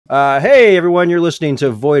Hey everyone, you're listening to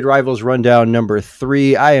Void Rivals Rundown number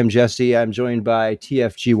 3. I am Jesse. I'm joined by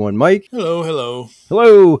TFG1 Mike. Hello, hello.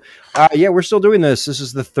 Hello. Yeah, we're still doing this. This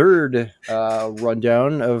is the third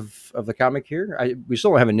rundown of the comic here. We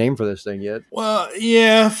still don't have a name for this thing yet. Well,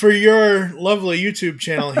 yeah, for your lovely YouTube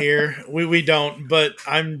channel here, we don't, but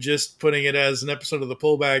I'm just putting it as an episode of the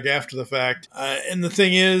Pullbag after the fact. And the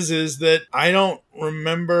thing is that I don't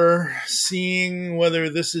remember seeing whether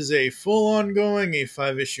this is a full ongoing, a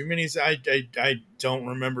 5-issue minis. I don't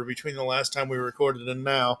remember between the last time we recorded and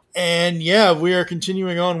now. And yeah, we are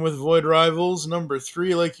continuing on with Void Rivals number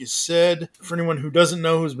 3, like you said. For anyone who doesn't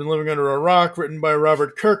know, who's been living under a rock, written by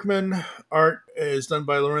Robert Kirkman. Art is done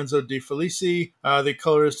by Lorenzo De Felici. The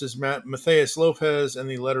colorist is Matthias Lopez, and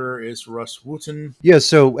the letterer is Russ Wooten. Yeah,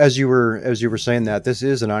 so as you were saying that, this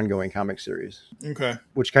is an ongoing comic series. Okay.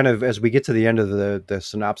 Which kind of, as we get to the end of the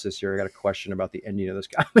synopsis here, I got a question about the ending of this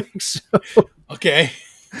comic. So. Okay.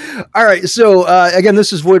 All right, so again,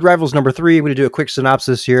 this is Void Rivals number 3. I'm going to do a quick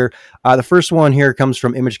synopsis here. The first one here comes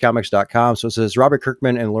from imagecomics.com. So it says, Robert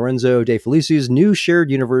Kirkman and Lorenzo De Felici's new shared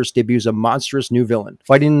universe debuts a monstrous new villain.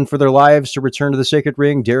 Fighting for their lives to return to the Sacred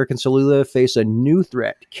Ring, Darak and Solila face a new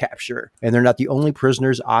threat, capture. And they're not the only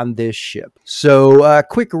prisoners on this ship. So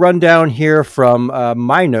quick rundown here from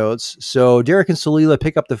my notes. So Darak and Solila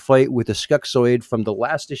pick up the fight with the Skuxoid from the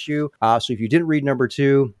last issue. So if you didn't read number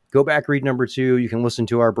 2, go back, read number 2. You can listen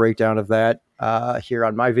to our breakdown of that here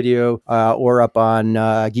on my video or up on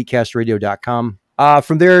geekcastradio.com.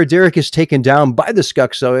 From there, Darak is taken down by the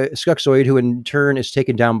Skuxoid, who in turn is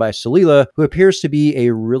taken down by Solila, who appears to be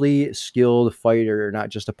a really skilled fighter, not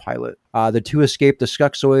just a pilot. The two escape the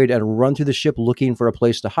Skuxoid and run through the ship looking for a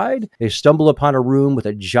place to hide. They stumble upon a room with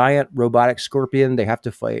a giant robotic scorpion they have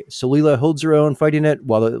to fight. Solila holds her own fighting it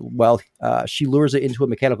while she lures it into a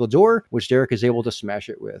mechanical door, which Darak is able to smash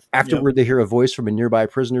it with. Afterward, They hear a voice from a nearby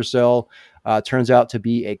prisoner cell. Turns out to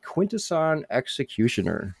be a Quintesson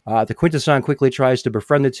executioner. The Quintesson quickly tries to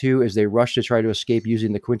befriend the two as they rush to try to escape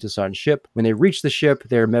using the Quintesson ship. When they reach the ship,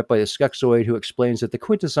 they are met by the Skuxoid, who explains that the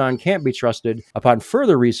Quintesson can't be trusted. Upon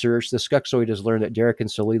further research, the Skuxoid has learned that Darak and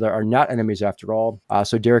Solila are not enemies after all.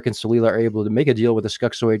 So Darak and Solila are able to make a deal with the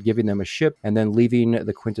Skuxoid, giving them a ship, and then leaving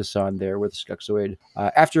the Quintesson there with the Skuxoid.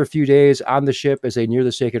 After a few days on the ship, as they near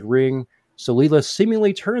the Sacred Ring, Solila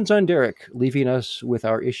seemingly turns on Darak, leaving us with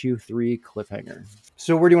our issue 3 cliffhanger.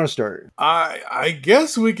 So where do you want to start? I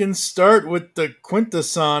guess we can start with the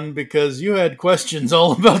Quintesson, because you had questions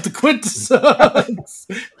all about the Quintessons.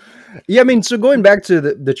 Yeah, I mean, so going back to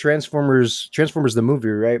the Transformers the movie,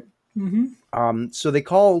 right? Mm-hmm. So they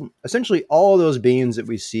call essentially all those beings that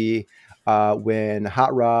we see when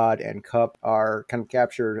Hot Rod and Cup are kind of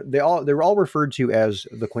captured. They were all referred to as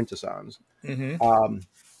the Quintessons. Mm-hmm.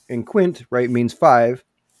 And Quint, right, means 5.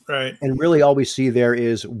 Right. And really all we see there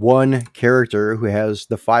is one character who has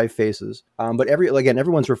the 5 faces. But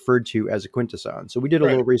everyone's referred to as a Quintesson. So we did a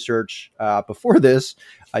little research before this.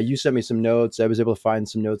 You sent me some notes. I was able to find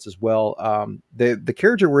some notes as well. The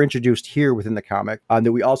character we're introduced here within the comic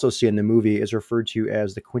that we also see in the movie is referred to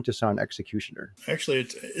as the Quintesson executioner. Actually,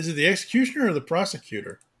 is it the executioner or the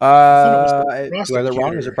prosecutor? Do I have that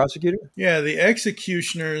wrong? Is it prosecutor? Yeah, the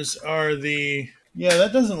executioners are the... Yeah,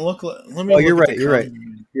 that doesn't look like... You're right. You're right.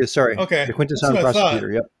 Yeah, sorry. Okay. The Quintesson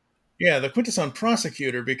prosecutor, yep. Yeah, the Quintesson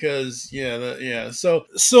prosecutor, because...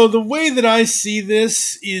 So the way that I see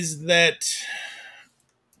this is that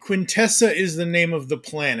Quintessa is the name of the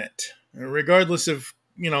planet. Regardless of,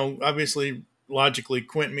 obviously... Logically,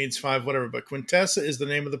 Quint means 5, whatever, but Quintessa is the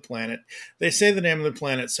name of the planet. They say the name of the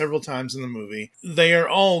planet several times in the movie. They are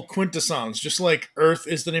all Quintessons, just like Earth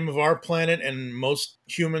is the name of our planet and most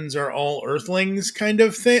humans are all Earthlings kind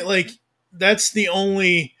of thing. Like, that's the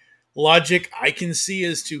only logic I can see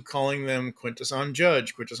as to calling them Quintesson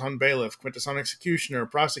judge, Quintesson bailiff, Quintesson executioner,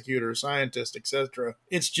 prosecutor, scientist, etc.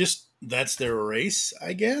 It's just, that's their race,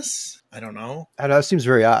 I guess? I don't know. That seems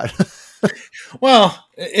very odd. Well,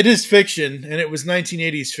 it is fiction, and it was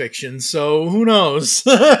 1980s fiction, so who knows?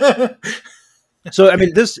 So, I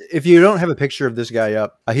mean, if you don't have a picture of this guy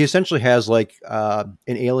up, he essentially has like an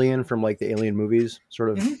alien from like the Alien movies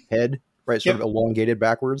sort of head, right? Sort of elongated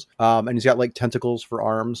backwards. And he's got like tentacles for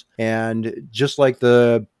arms. And just like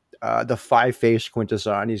the 5-faced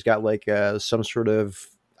Quintesson, he's got like some sort of,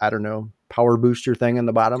 I don't know, power booster thing on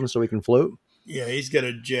the bottom so he can float. Yeah, he's got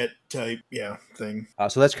a jet type, thing.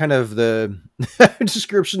 So that's kind of the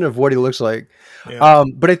description of what he looks like. Yeah.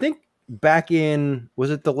 But I think back in,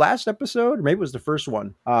 was it the last episode? Or maybe it was the first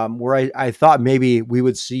one, where I thought maybe we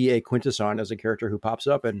would see a Quintesson as a character who pops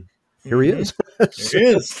up. And Here he Mm-hmm. is. There he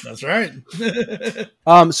is. That's right.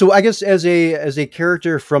 So I guess as a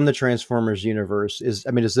character from the Transformers universe, is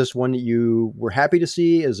this one that you were happy to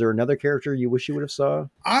see? Is there another character you wish you would have saw?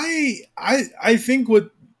 I think what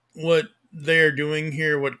they're doing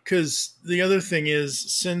here, because the other thing is,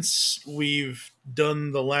 since we've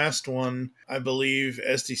done the last one, I believe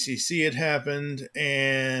SDCC had happened,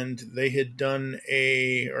 and they had done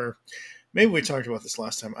or maybe we talked about this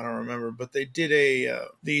last time. I don't remember, but they did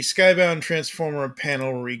the Skybound Transformer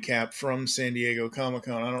panel recap from San Diego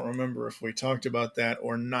Comic-Con. I don't remember if we talked about that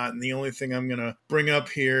or not. And the only thing I'm going to bring up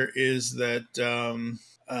here is that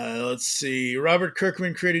let's see. Robert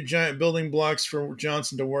Kirkman created giant building blocks for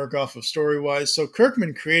Johnson to work off of story-wise. So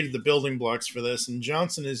Kirkman created the building blocks for this, and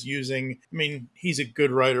Johnson is using, I mean, he's a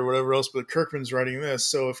good writer or whatever else, but Kirkman's writing this.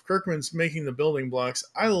 So if Kirkman's making the building blocks,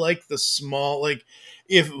 I like the small, like,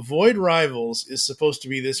 if Void Rivals is supposed to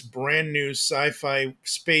be this brand new sci-fi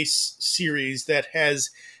space series that has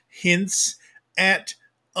hints at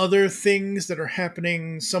other things that are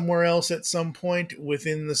happening somewhere else at some point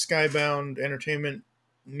within the Skybound Entertainment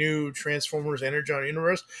new Transformers Energon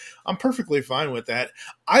universe, I'm perfectly fine with that.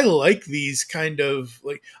 I like these kind of,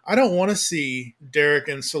 like, I don't want to see Darak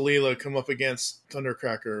and Solila come up against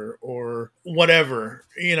Thundercracker or whatever.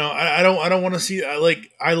 You know, I don't want to see, I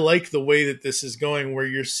like the way that this is going, where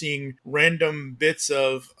you're seeing random bits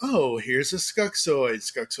of, oh, here's a Skuxoid.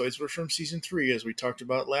 Skuxoids were from season 3, as we talked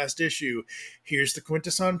about last issue. Here's the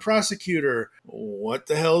Quintesson prosecutor. What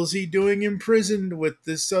the hell is he doing imprisoned with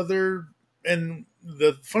this other? And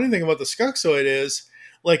the funny thing about the Skuxoid is,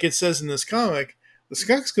 like it says in this comic, the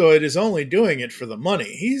Skuxoid is only doing it for the money.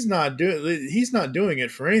 He's not doing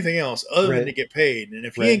it for anything else other than to get paid. And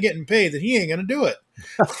if he ain't getting paid, then he ain't gonna do it.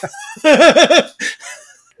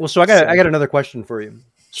 Well, so I got another question for you.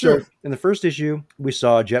 Sure. So in the first issue, we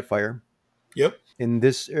saw Jetfire. Yep. In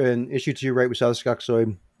issue 2, right, we saw the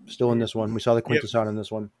Skuxoid. Still in this one, we saw the Quintesson in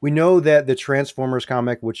this one. We know that the Transformers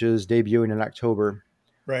comic, which is debuting in October,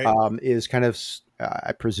 right, is kind of,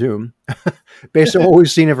 I presume, based on what we've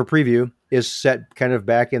seen of a preview, is set kind of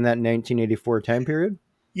back in that 1984 time period.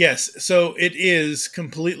 Yes, so it is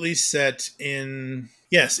completely set in.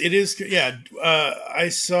 Yes, it is. Yeah, I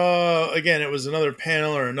saw, again, it was another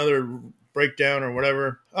panel or another breakdown or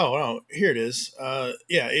whatever. Oh, here it is.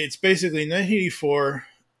 Yeah, it's basically 1984.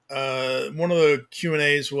 One of the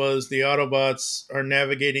Q&As was the Autobots are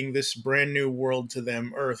navigating this brand new world to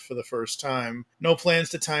them, Earth, for the first time. No plans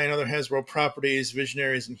to tie in other Hasbro properties,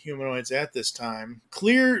 Visionaries, and Humanoids at this time.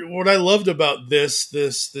 Clear, what I loved about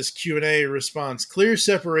this Q&A response, clear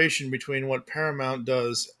separation between what Paramount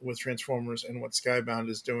does with Transformers and what Skybound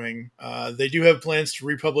is doing. They do have plans to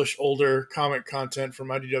republish older comic content from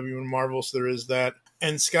IDW and Marvel, so there is that.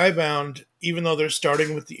 And Skybound, even though they're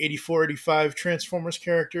starting with the 84-85 Transformers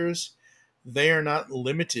characters, they are not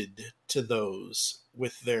limited to those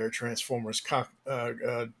with their Transformers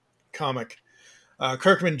comic.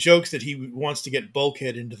 Kirkman jokes that he wants to get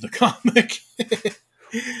Bulkhead into the comic.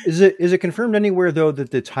 Is it confirmed anywhere, though, that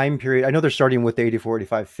the time period, I know they're starting with the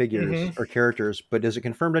 84-85 figures or characters, but is it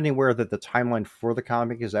confirmed anywhere that the timeline for the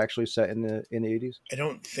comic is actually set in the 80s? I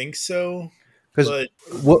don't think so. Because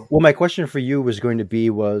what my question for you was going to be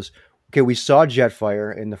was, okay, we saw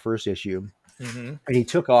Jetfire in the first issue, and he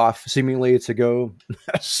took off seemingly to go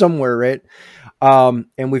somewhere, right?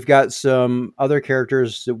 And we've got some other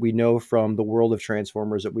characters that we know from the world of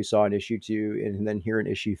Transformers that we saw in issue 2, and then here in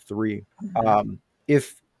issue 3.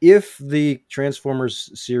 If the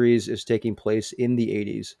Transformers series is taking place in the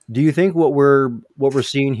 80s, do you think what we're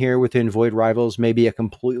seeing here within Void Rivals may be a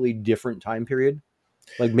completely different time period?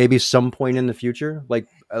 Like maybe some point in the future? Like,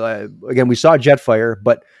 again, we saw Jetfire,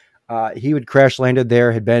 but he would crash landed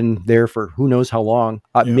there, had been there for who knows how long.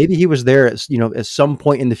 Maybe he was there at some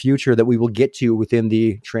point in the future that we will get to within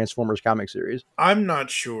the Transformers comic series. I'm not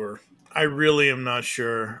sure. I really am not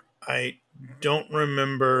sure. I don't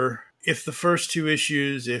remember if the first 2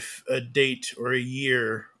 issues, if a date or a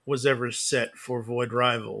year was ever set for Void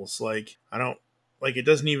Rivals. Like, it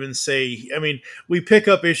doesn't even say. I mean, we pick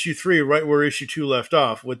up issue 3 right where issue 2 left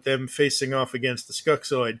off, with them facing off against the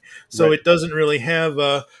Skuxoid. So It doesn't really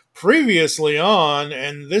have previously on,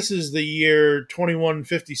 and this is the year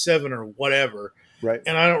 2157 or whatever. Right.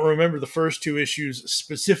 And I don't remember the first 2 issues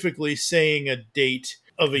specifically saying a date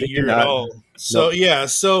of a year at all. So,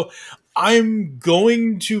 so I'm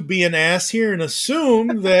going to be an ass here and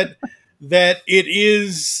assume that it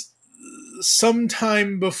is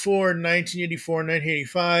sometime before 1984,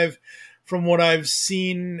 1985, from what I've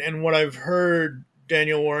seen and what I've heard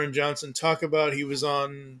Daniel Warren Johnson talk about. He was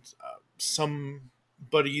on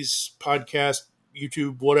somebody's podcast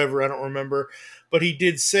YouTube, whatever, I don't remember. But he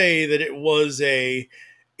did say that it was a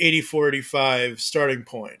 84-85 starting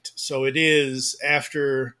point. So it is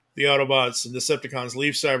after the Autobots and Decepticons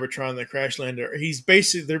leave Cybertron, the crash lander. He's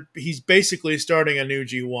basically starting a new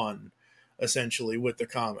G1, essentially, with the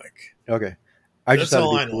comic. Okay. I just That's thought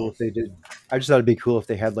all it'd I be cool know. if they did. I just thought it'd be cool if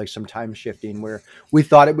they had like some time shifting where we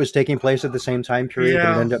thought it was taking place at the same time period, but it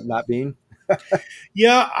Yeah. ended up not being.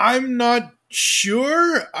 Yeah, I'm not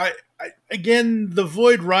sure. Again, the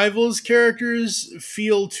Void Rivals characters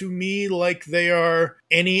feel to me like they are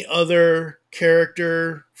any other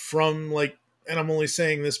character from like, and I'm only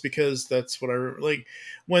saying this because that's what like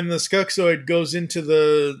when the Skuxoid goes into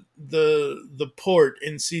the port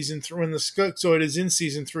in season 3, when the Skuxoid is in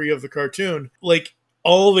season 3 of the cartoon, like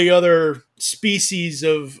all the other species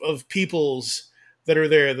of peoples that are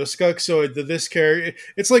there, the Skuxoid, this character,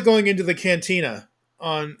 it's like going into the cantina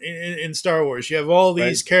in Star Wars. You have all Right.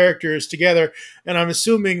 these characters together, and I'm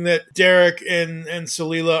assuming that Darak and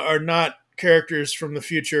Solila are not characters from the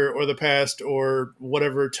future or the past or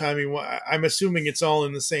whatever timing. I'm assuming it's all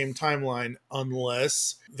in the same timeline,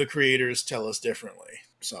 unless the creators tell us differently.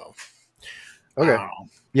 So, I Okay. don't know.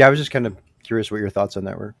 Yeah, I was just kind of curious what your thoughts on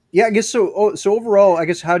that were. Yeah, I guess so. So overall, I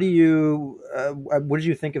guess how do you? What did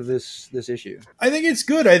you think of this issue? I think it's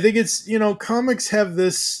good. I think it's, comics have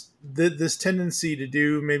this tendency to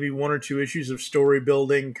do maybe one or two issues of story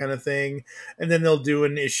building kind of thing, and then they'll do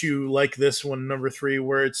an issue like this one, number 3,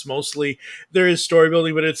 where it's mostly, there is story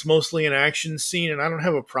building, but it's mostly an action scene, and I don't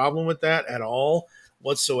have a problem with that at all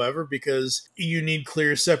whatsoever, because you need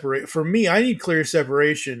clear separate. For me, I need clear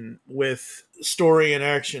separation with story and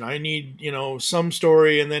action. I need, some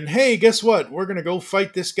story, and then, hey, guess what? We're gonna go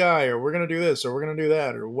fight this guy, or we're gonna do this, or we're gonna do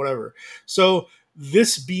that, or whatever. So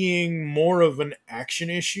this being more of an action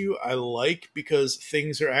issue, I like, because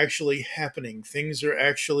things are actually happening. Things are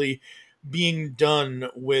actually being done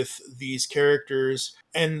with these characters,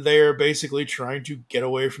 and they're basically trying to get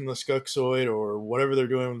away from the Skuxoid or whatever they're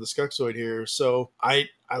doing with the Skuxoid here. So I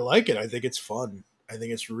like it. I think it's fun. I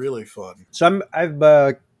think it's really fun. So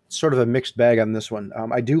I've sort of a mixed bag on this one.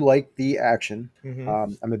 I do like the action.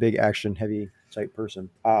 Mm-hmm. I'm a big action heavy type person.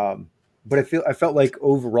 But I felt like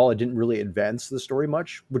overall it didn't really advance the story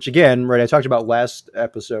much, which again, right, I talked about last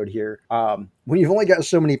episode here. When you've only got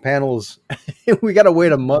so many panels, we got to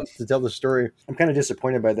wait a month to tell the story. I'm kind of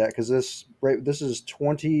disappointed by that, because this is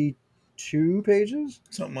 22 pages.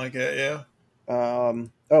 Something like that, yeah.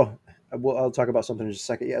 I'll talk about something in just a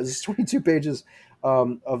second. Yeah, this is 22 pages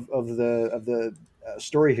of the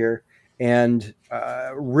story here, and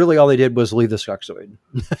really all they did was leave the Skuxoid.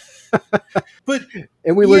 But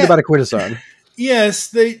and we learned about a Quintesson.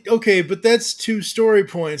 Yes, but that's 2 story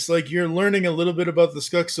points. Like, you're learning a little bit about the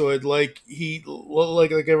Skuxoid. Like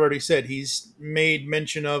like I've already said, he's made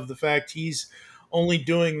mention of the fact he's only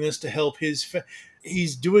doing this to help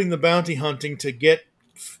he's doing the bounty hunting to get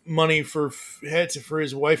money for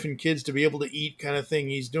his wife and kids to be able to eat, kind of thing.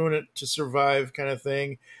 He's doing it to survive, kind of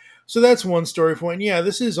thing. So that's one story point. Yeah,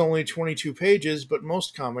 this is only 22 pages, but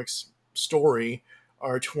most comics story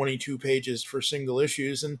are 22 pages for single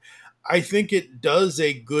issues, and I think it does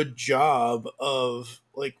a good job of,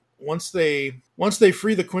 like, once they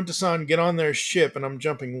free the Quintesson, get on their ship, and I'm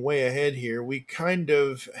jumping way ahead here, we kind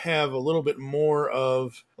of have a little bit more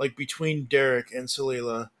of, like, between Darak and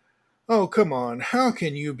Solila. Oh, come on, how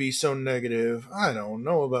can you be so negative? I don't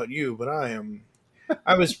know about you, but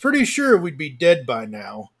I was pretty sure we'd be dead by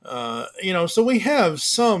now. So we have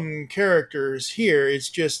some characters here. It's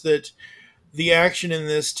just that the action in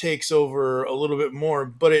this takes over a little bit more,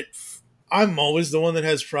 but I'm always the one that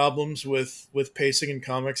has problems with pacing in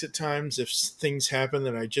comics at times. If things happen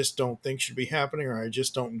that I just don't think should be happening, or I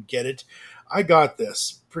just don't get it, I got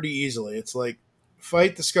this pretty easily. It's like,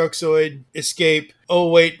 fight the Skuxoid, escape. Oh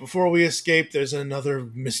wait, before we escape, there's another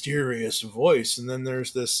mysterious voice, and then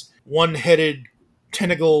there's this one-headed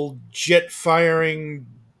tentacle jet firing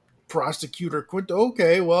prosecutor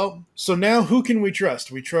Okay, well, so now who can we trust?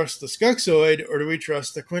 Do we trust the Skuxoid, or do we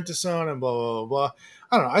trust the Quintesson, and blah, blah, blah, blah.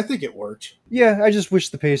 I don't know. I think it worked. Yeah, I just wish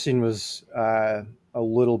the pacing was a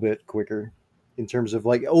little bit quicker in terms of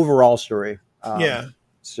like overall story. Yeah.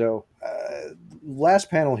 So last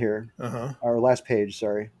panel here, or last page,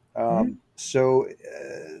 sorry. So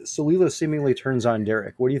Solila seemingly turns on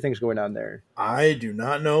Darak. What do you think is going on there? I do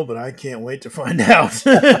not know, but I can't wait to find out.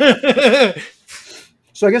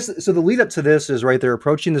 So I guess the lead up to this is, right, they're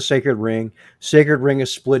approaching the Sacred Ring. Sacred Ring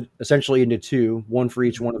is split essentially into 2, one for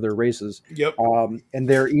each one of their races. Yep. And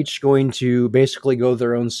they're each going to basically go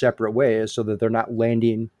their own separate ways, so that they're not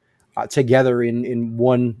landing together in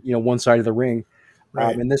one side of the ring.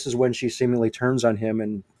 Right. And this is when she seemingly turns on him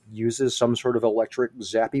and uses some sort of electric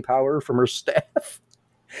zappy power from her staff.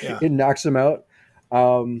 Yeah. It knocks him out.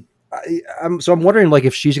 So I'm wondering, like,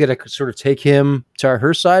 if she's going to sort of take him to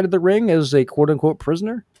her side of the ring as a quote unquote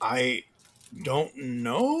prisoner. I don't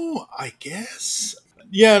know. I guess.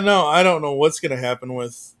 Yeah. No, I don't know what's going to happen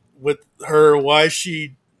with her. Why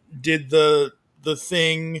she did the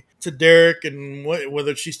thing to Darak, and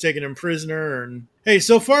whether she's taking him prisoner. And hey,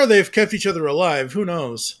 so far they've kept each other alive. Who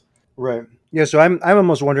knows? Right. Yeah. So I'm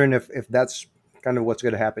almost wondering if that's kind of what's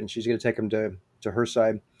going to happen. She's going to take him to her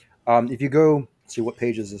side. If you go, let's see, what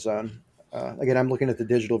page is this on? Again, I'm looking at the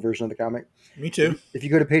digital version of the comic. Me too. If you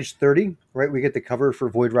go to page 30, right, we get the cover for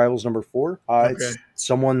Void Rivals number 4. Okay. It's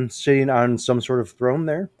someone sitting on some sort of throne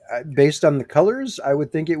there. Based on the colors, I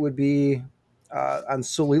would think it would be on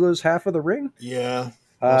Solila's half of the ring. Yeah,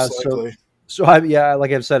 most likely. So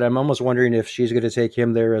like I've said, I'm almost wondering if she's going to take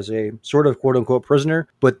him there as a sort of quote unquote prisoner.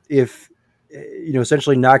 But if,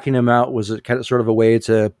 essentially knocking him out was a kind of sort of a way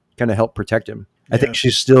to kind of help protect him. I think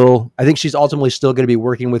she's ultimately still going to be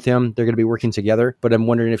working with him. They're going to be working together, but I'm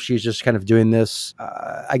wondering if she's just kind of doing this,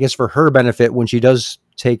 I guess, for her benefit when she does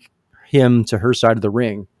take him to her side of the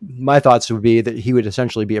ring. My thoughts would be that he would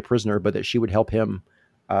essentially be a prisoner, but that she would help him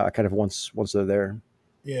kind of once they're there.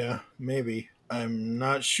 Yeah, maybe. I'm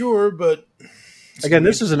not sure, but again,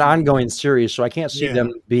 this is an ongoing series, so I can't see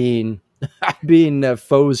them being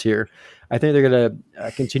foes here. I think they're going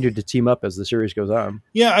to continue to team up as the series goes on.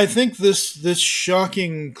 Yeah, I think this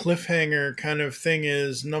shocking cliffhanger kind of thing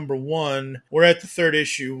is, number one, we're at the 3rd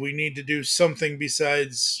issue. We need to do something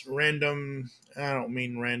besides random, I don't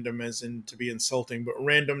mean random as in to be insulting, but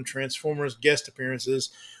random Transformers guest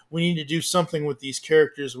appearances. We need to do something with these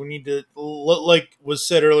characters. We need to, like was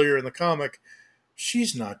said earlier in the comic,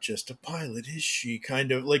 she's not just a pilot, is she?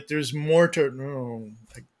 Kind of like there's more to... No,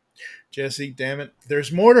 Jesse, damn it.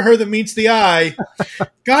 There's more to her than meets the eye.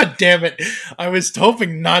 God damn it. I was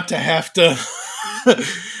hoping not to have to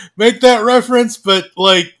make that reference, but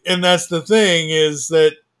and that's the thing, is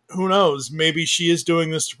that who knows? Maybe she is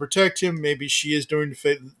doing this to protect him. Maybe she is doing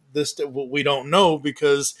this to what we don't know,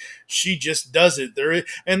 because she just does it.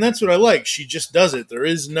 And that's what I like. She just does it. There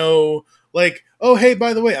is no oh, hey,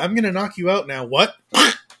 by the way, I'm going to knock you out now. What?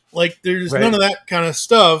 There's none of that kind of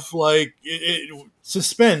stuff.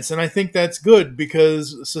 Suspense, and I think that's good,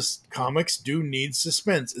 because comics do need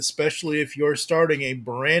suspense, especially if you're starting a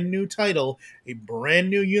brand new title, a brand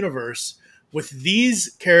new universe, with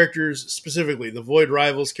these characters specifically, the Void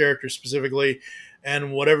Rivals characters specifically,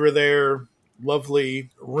 and whatever their lovely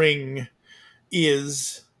ring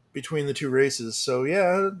is between the two races. So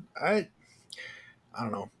yeah, I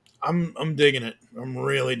don't know. I'm digging it. I'm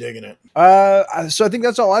really digging it. So I think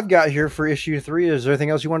that's all I've got here for issue 3. Is there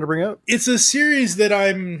anything else you wanted to bring up? It's a series that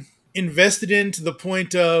I'm invested in to the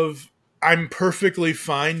point of I'm perfectly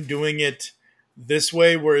fine doing it this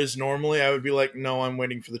way, whereas normally I would be like, no, I'm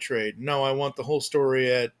waiting for the trade. No, I want the whole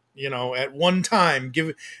story at one time. Give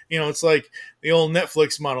it, it's like the old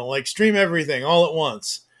Netflix model, stream everything all at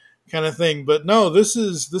once kind of thing. But no, this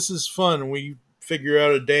is fun. We figure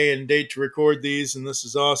out a day and date to record these, and this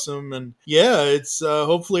is awesome. And yeah, it's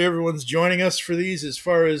hopefully everyone's joining us for these, as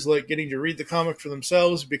far as getting to read the comic for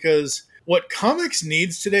themselves, because what comics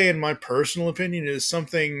needs today, in my personal opinion, is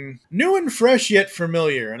something new and fresh yet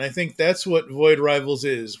familiar. And I think that's what Void Rivals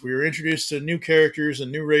is. We were introduced to new characters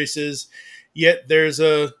and new races, yet there's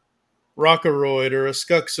a Rockoroid or a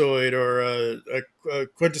Skuxoid or a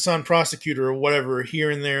Quintesson Prosecutor or whatever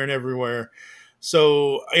here and there and everywhere.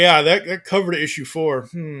 So yeah, that covered issue 4.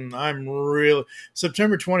 I'm real.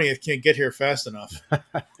 September 20th can't get here fast enough. Yep,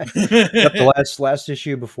 the last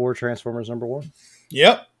issue before Transformers number 1.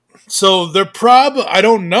 Yep. So they're I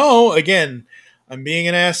don't know. Again, I'm being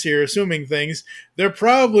an ass here, assuming things. They're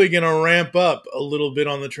probably going to ramp up a little bit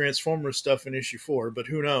on the Transformers stuff in issue 4, but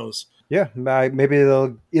who knows? Yeah, maybe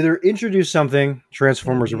they'll either introduce something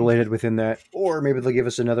Transformers related within that, or maybe they'll give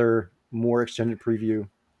us another more extended preview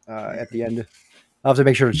at the end. I'll have to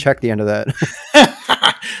make sure to check the end of that.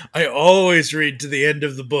 I always read to the end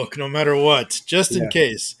of the book, no matter what, just in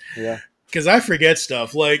case. Yeah. Because I forget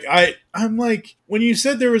stuff. I'm like, when you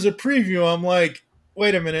said there was a preview, I'm like,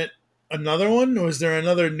 wait a minute, another one? Was there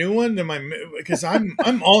another new one? Because I'm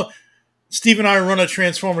all... Steve and I run a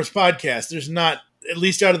Transformers podcast. There's not, at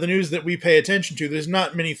least out of the news that we pay attention to, there's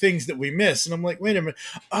not many things that we miss. And I'm like, wait a minute.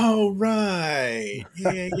 Oh, right.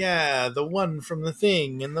 Yeah, the one from the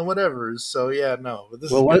thing and the whatevers. So, yeah, no. But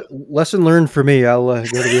this is lesson learned for me. I'll go to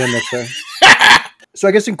the end next time. So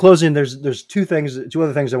I guess in closing, there's two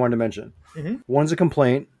other things I wanted to mention. Mm-hmm. One's a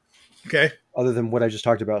complaint. Okay. Other than what I just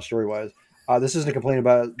talked about story-wise. This isn't a complaint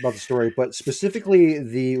about the story, but specifically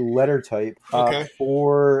the letter type Okay.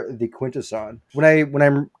 for the Quintesson. When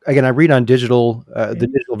I read on digital, the Mhm.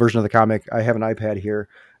 digital version of the comic. I have an iPad here.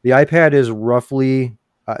 The iPad is roughly,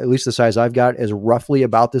 at least the size I've got, is roughly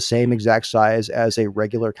about the same exact size as a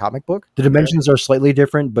regular comic book. The Okay. dimensions are slightly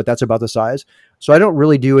different, but that's about the size. So I don't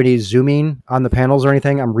really do any zooming on the panels or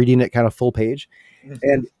anything. I'm reading it kind of full page. Hmm.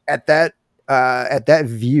 And at that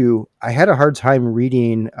view, I had a hard time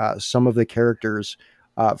reading some of the characters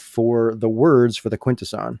for the words for the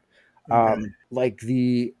Quintesson, Okay. like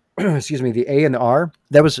the excuse me, the A and the R.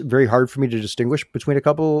 That was very hard for me to distinguish between a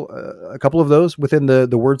couple of those within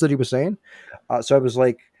the words that he was saying. So I was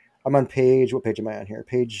like, I'm on page. What page am I on here?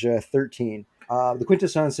 Page 13. The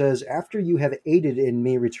Quintesson says, "After you have aided in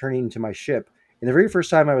me returning to my ship." And the very first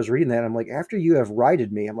time I was reading that, I'm like, "After you have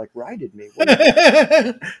righted me," I'm like, "Righted me? What?"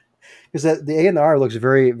 Because the A and the R looks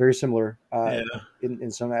very, very similar Yeah.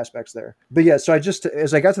 in some aspects there. But yeah, so I just,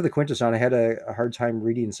 as I got to the Quintesson, I had a hard time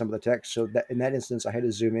reading some of the text. So that in that instance, I had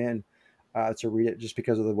to zoom in to read it just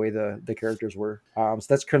because of the way the characters were. So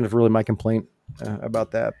that's kind of really my complaint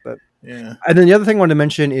about that. But Yeah. and then the other thing I wanted to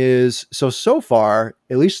mention is so far,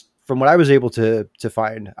 at least from what I was able to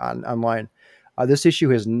find online, this issue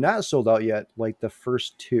has not sold out yet, like the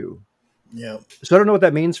first two. Yeah. So I don't know what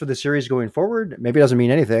that means for the series going forward. Maybe it doesn't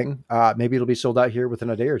mean anything. Maybe it'll be sold out here within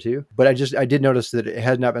a day or two. But I did notice that it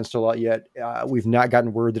has not been sold out yet. We've not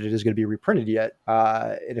gotten word that it is going to be reprinted yet.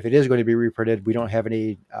 And if it is going to be reprinted, we don't have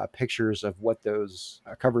any pictures of what those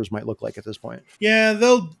covers might look like at this point. Yeah,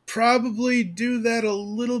 they'll probably do that a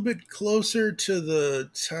little bit closer to the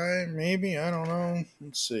time, maybe. I don't know.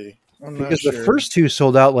 Let's see. I'm not Because the sure. first two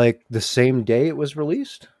sold out like the same day it was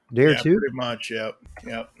released, day or Yeah, two. pretty much. Yep.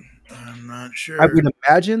 Yep. I'm not I sure. would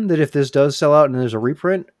imagine that if this does sell out and there's a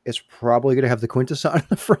reprint, it's probably going to have the Quintesson on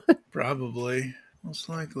the front. Probably. Most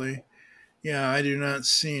likely. Yeah, I do not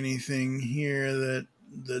see anything here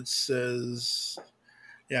that says.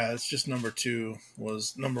 Yeah, it's just number two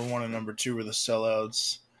was number one and number two were the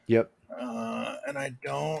sellouts, Yep. and I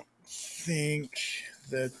don't think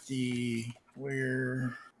that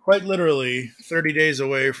we're quite literally 30 days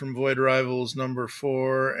away from Void Rivals number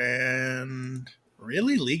four, and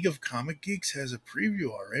really League of Comic Geeks has a preview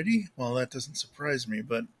already. Well, that doesn't surprise me,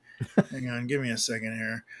 but hang on, give me a second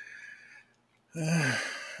here.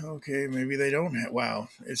 Okay, maybe they don't have. Wow,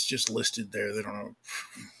 it's just listed there. They don't know.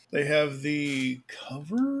 They have the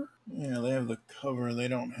cover? Yeah, they have the cover. They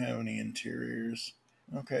don't have any interiors.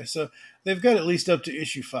 Okay, so they've got at least up to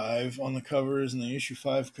issue 5 on the covers, and the issue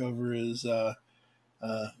 5 cover is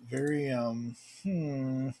very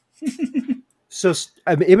So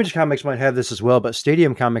I mean, Image Comics might have this as well, but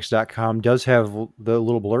StadiumComics.com does have the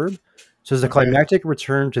little blurb. It says the Okay. climactic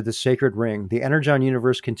return to the sacred ring. The Energon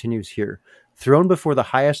universe continues here. Thrown before the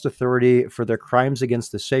highest authority for their crimes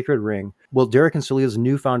against the sacred ring, will Darak and Solila's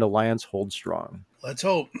newfound alliance hold strong? Let's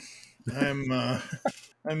hope. I'm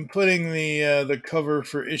I'm putting the cover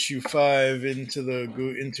for issue 5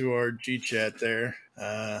 into our G chat there.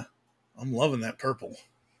 I'm loving that purple.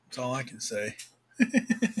 That's all I can say.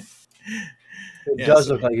 It Yeah, does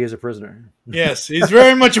so look like he's a prisoner. yes, he's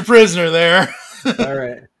very much a prisoner there. All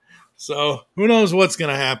right. So who knows what's going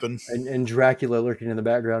to happen? And Dracula lurking in the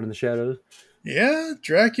background in the shadows. Yeah,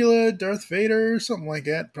 Dracula, Darth Vader, something like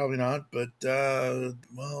that. Probably not, but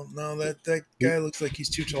well, no, that He, guy looks like he's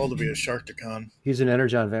too tall to be a Sharkticon. he's an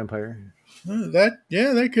Energon vampire.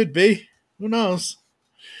 That could be. Who knows?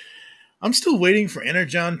 I'm still waiting for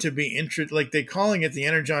Energon to be like they calling it the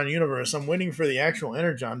Energon universe. I'm waiting for the actual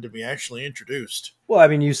Energon to be actually introduced. Well, I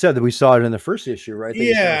mean, you said that we saw it in the first issue, right? They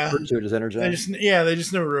just Yeah, referred to it as Energon. they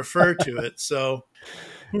just never refer to it. So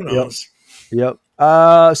who Yep. knows? Yep.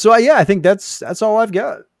 So yeah, I think that's all I've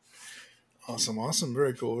got. Awesome, awesome,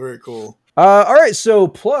 very cool, very cool. All right, so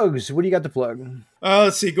plugs. What do you got to plug?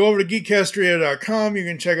 Let's see. Go over to geekcastradio.com. You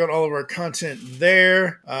can check out all of our content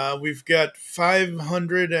there. We've got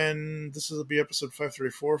 500, and this will be episode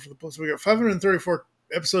 534 for the post. We got 534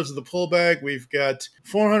 episodes of the pull bag. We've got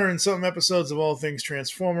 400 and something episodes of all things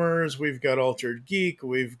Transformers. We've got Altered Geek.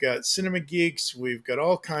 We've got Cinema Geeks. We've got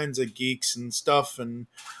all kinds of geeks and stuff and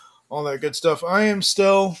all that good stuff. I am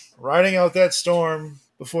still riding out that storm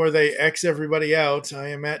before they X everybody out. I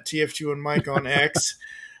am at TF2 and Mike on X.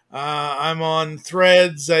 I'm on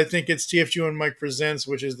Threads. I think it's TF2 and Mike Presents,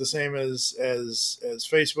 which is the same as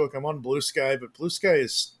Facebook. I'm on Blue Sky, but Blue Sky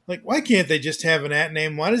is Like, why can't they just have an at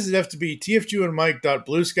name? Why does it have to be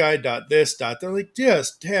tfgandmike.bluesky.this. They're like,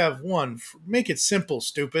 just have one. Make it simple,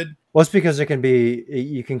 stupid. Well, it's because it can be,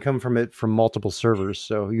 you can come from it from multiple servers.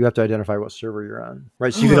 So you have to identify what server you're on,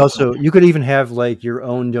 right? So you could also, you could even have like your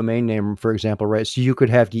own domain name, for example, right? So you could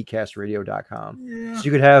have geekcastradio.com. Yeah. So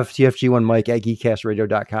you could have TFG1Mike at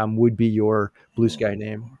geekcastradio.com would be your Blue Sky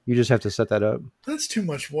name. You just have to set that up. That's too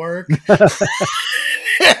much work.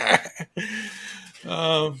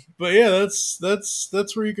 But yeah,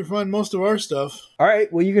 that's where you can find most of our stuff. All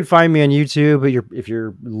right. Well, you can find me on YouTube. If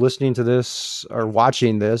you're listening to this or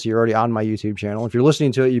watching this, you're already on my YouTube channel. If you're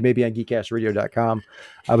listening to it, you may be on geekcastradio.com.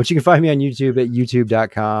 But you can find me on YouTube at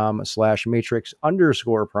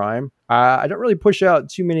youtube.com/matrix_prime. I don't really push out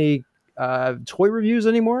too many toy reviews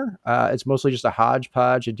anymore. It's mostly just a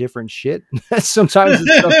hodgepodge of different shit. Sometimes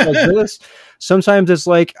it's stuff like this. Sometimes it's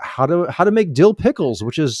like how to make dill pickles,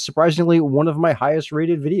 which is surprisingly one of my highest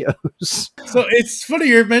rated videos. So it's funny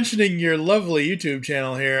you're mentioning your lovely YouTube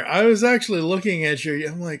channel here. I was actually looking at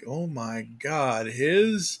I'm like, oh my God,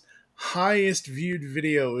 his highest viewed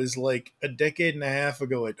video is like a decade and a half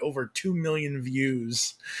ago at over 2 million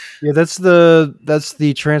views. Yeah, that's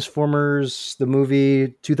the Transformers, the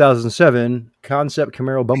movie 2007 concept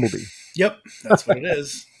Camaro Bumblebee. Yep, that's what it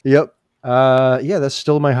is. Yep. Yeah, that's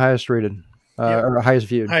still my highest rated, or highest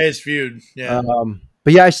viewed. Highest viewed, yeah.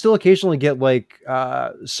 But yeah, I still occasionally get like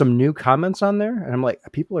some new comments on there, and I'm like,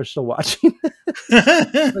 people are still watching.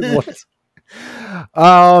 Like, what?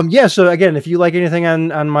 Yeah, so again, if you like anything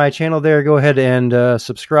on my channel there, go ahead and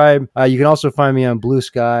subscribe. You can also find me on Blue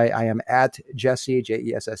Sky. I am at Jesse,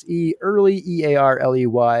 Jesse Early,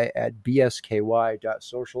 EARLEY at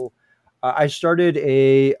bsky.social. I started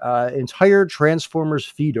a entire Transformers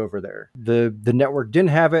feed over there. The network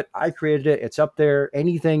didn't have it. I created it. It's up there.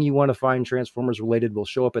 Anything you want to find Transformers related will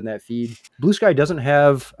show up in that feed. Blue Sky doesn't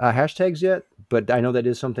have hashtags yet, but I know that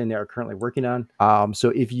is something they are currently working on. So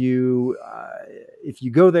if you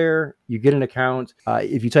go there, you get an account.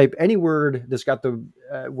 If you type any word that's got the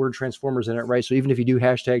word Transformers in it, right? So even if you do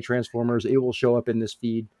hashtag Transformers, it will show up in this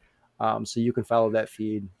feed. So you can follow that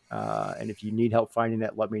feed. And if you need help finding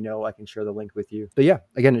it, let me know. I can share the link with you. But yeah,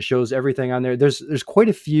 again, it shows everything on there. There's quite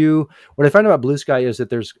a few. What I find about Blue Sky is that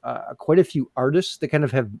there's quite a few artists that kind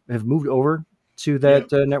of have moved over to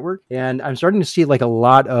that network. And I'm starting to see like a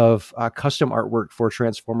lot of custom artwork for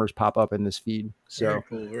Transformers pop up in this feed. So very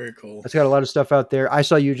cool, very cool. It's got a lot of stuff out there. I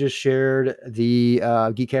saw you just shared the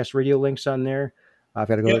Geekcast Radio links on there. I've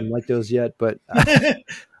got to go ahead and like those yet, but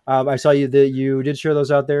I saw you did share those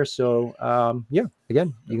out there. So yeah,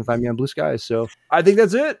 again, you can find me on Blue Sky. So I think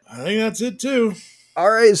that's it. I think that's it too. All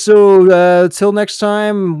right. So till next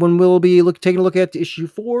time, when we'll be taking a look at issue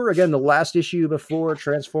 4, again, the last issue before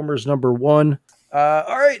Transformers #1.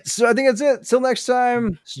 All right. So I think that's it. Till next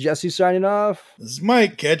time, it's Jesse signing off. This is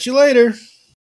Mike. Catch you later.